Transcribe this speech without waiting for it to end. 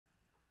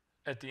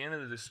At the end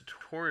of this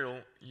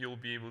tutorial, you'll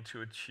be able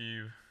to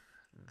achieve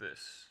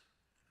this.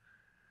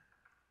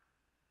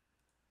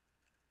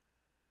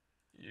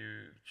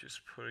 You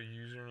just put a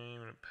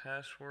username and a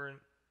password.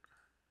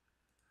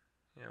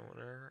 Yeah,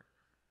 whatever.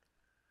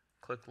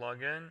 Click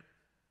login.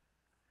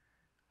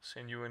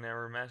 Send you an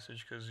error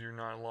message because you're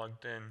not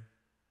logged in.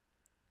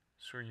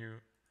 So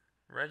you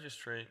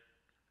register.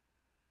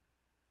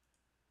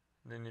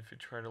 Then if you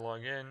try to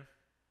log in,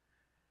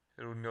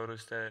 it'll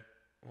notice that,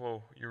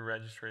 whoa, you're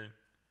registered.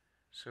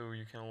 So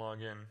you can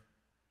log in.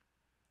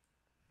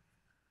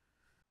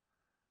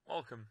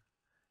 Welcome.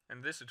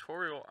 In this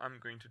tutorial, I'm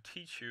going to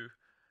teach you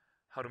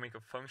how to make a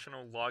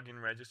functional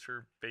login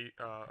register,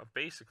 a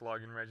basic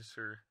login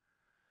register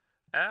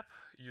app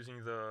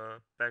using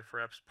the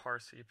Back4App's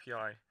parse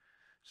API.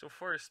 So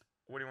first,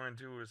 what you want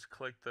to do is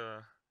click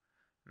the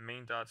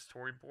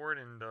main.storyboard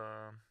in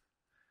the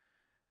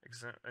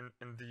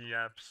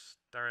app's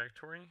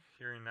directory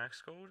here in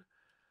Xcode,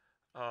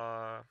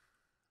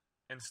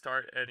 and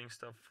start adding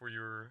stuff for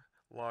your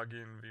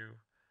login view.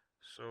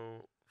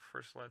 So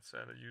first, let's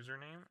add a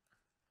username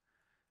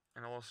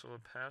and also a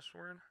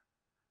password.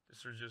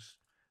 These are just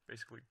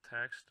basically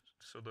text,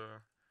 so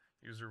the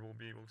user will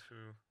be able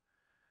to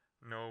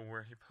know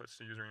where he puts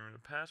the username and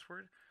the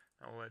password.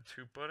 Now we'll add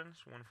two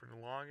buttons, one for the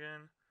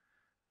login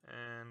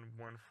and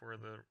one for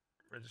the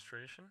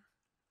registration.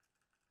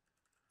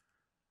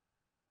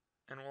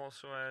 And we'll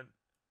also add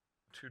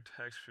two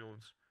text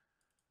fields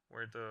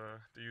where the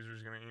user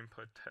is going to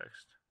input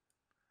text.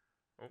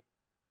 Oh,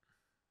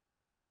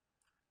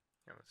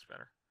 yeah, that's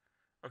better.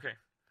 Okay,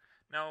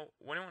 now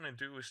what I want to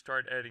do is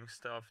start adding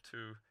stuff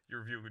to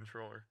your view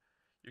controller.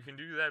 You can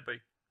do that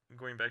by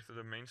going back to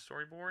the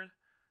main.storyboard,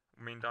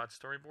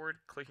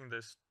 clicking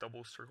this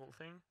double circle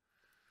thing.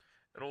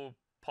 It'll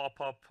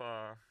pop up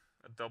a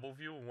double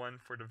view, one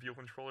for the view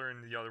controller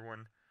and the other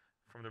one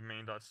from the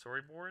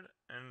main.storyboard,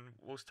 and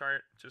we'll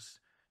start just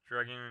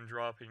dragging and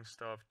dropping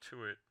stuff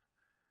to it.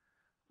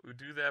 We'll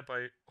do that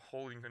by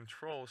holding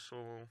control, so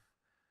we'll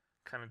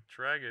kind of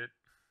drag it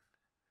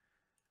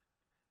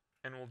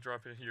and we'll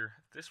drop it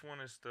here. This one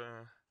is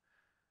the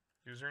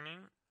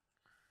username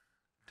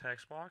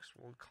text box.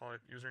 We'll call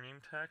it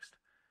username text.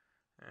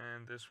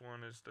 And this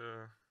one is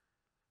the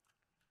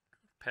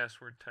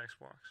password text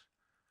box.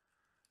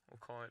 We'll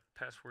call it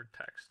password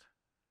text.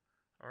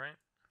 Alright?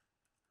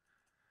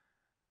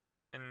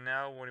 And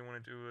now what you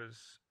want to do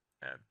is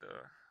add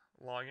the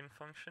login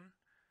function.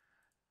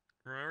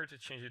 Remember to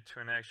change it to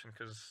an action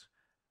because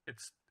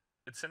it's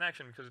an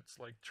action because it's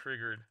like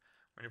triggered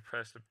when you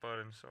press the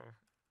button, so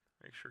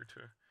make sure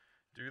to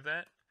do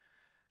that.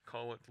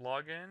 Call it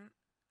login,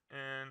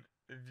 and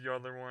the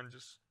other one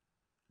just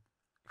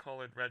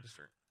call it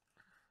register.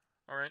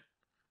 Alright.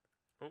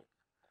 Oh,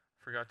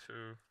 forgot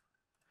to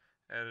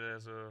add it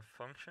as a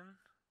function.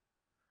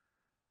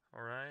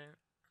 Alright,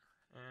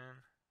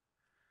 and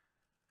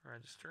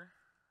register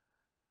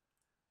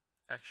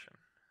action.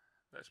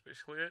 That's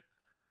basically it.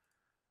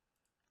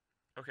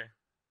 Okay,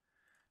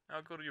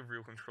 now go to your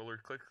view controller,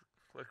 click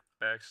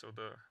back so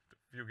the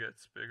view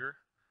gets bigger,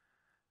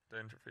 the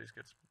interface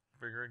gets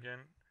bigger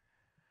again.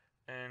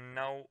 And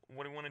now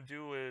what I want to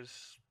do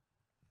is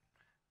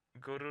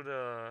go to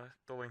the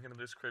link in the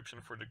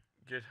description for the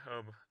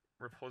GitHub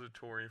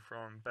repository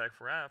from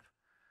Back4App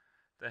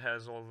that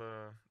has all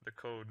the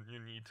code you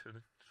need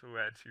to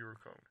add to your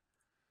code.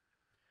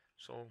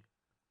 So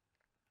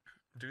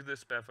do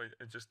this path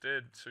I just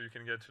did so you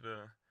can get to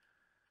the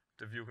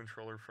view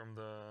controller from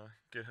the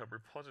GitHub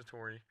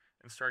repository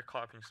and start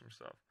copying some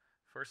stuff.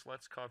 First,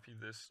 let's copy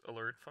this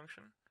alert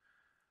function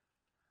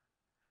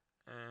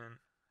and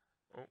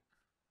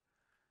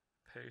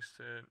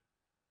paste it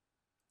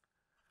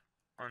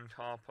on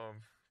top of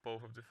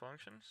both of the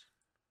functions.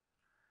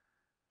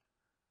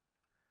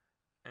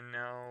 And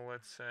now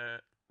let's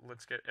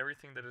get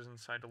everything that is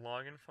inside the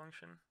login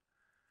function,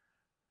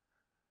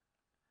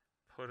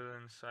 put it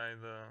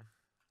inside the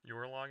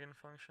your login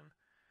function,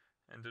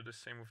 and do the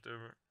same with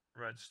the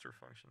register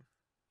function.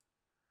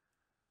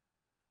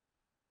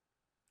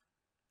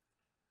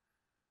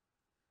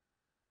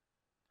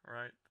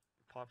 Alright,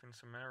 popping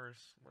some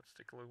errors. Let's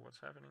take a look what's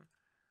happening.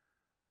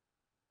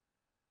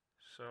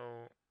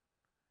 So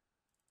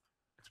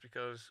it's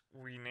because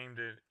we named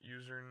it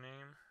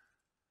username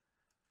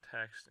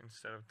text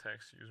instead of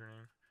text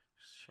username.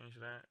 Just change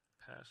that.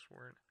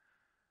 Password.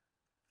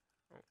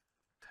 Oh,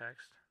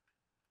 text.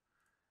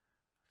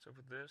 What's up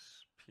with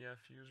this?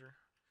 PF user.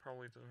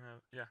 Probably doesn't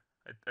have. Yeah,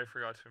 I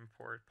forgot to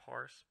import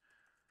parse.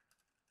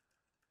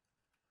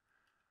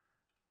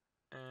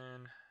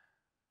 And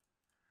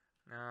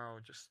now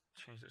just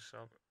change this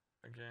up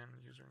again.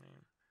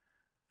 Username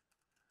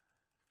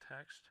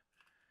text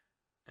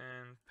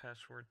and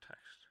password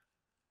text.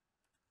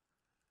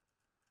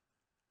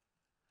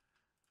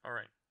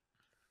 Alright.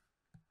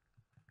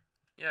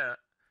 Yeah,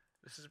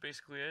 this is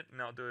basically it.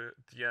 Now the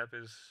app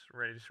is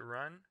ready to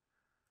run.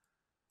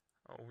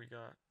 Oh, we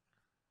got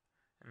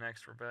an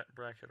extra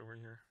bracket over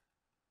here.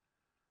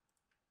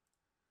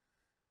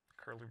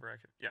 Curly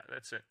bracket. Yeah,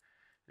 that's it.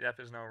 The app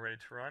is now ready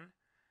to run.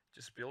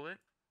 Just build it.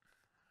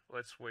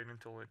 let's wait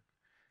until it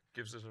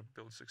gives us a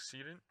build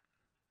succeeded.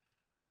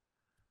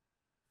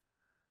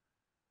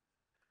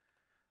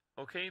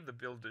 Okay, the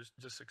build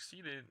just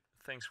succeeded.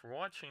 Thanks for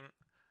watching.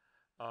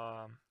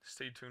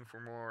 Stay tuned for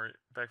more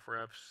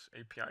Back4App's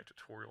API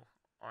tutorial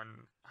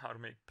on how to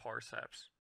make parse apps.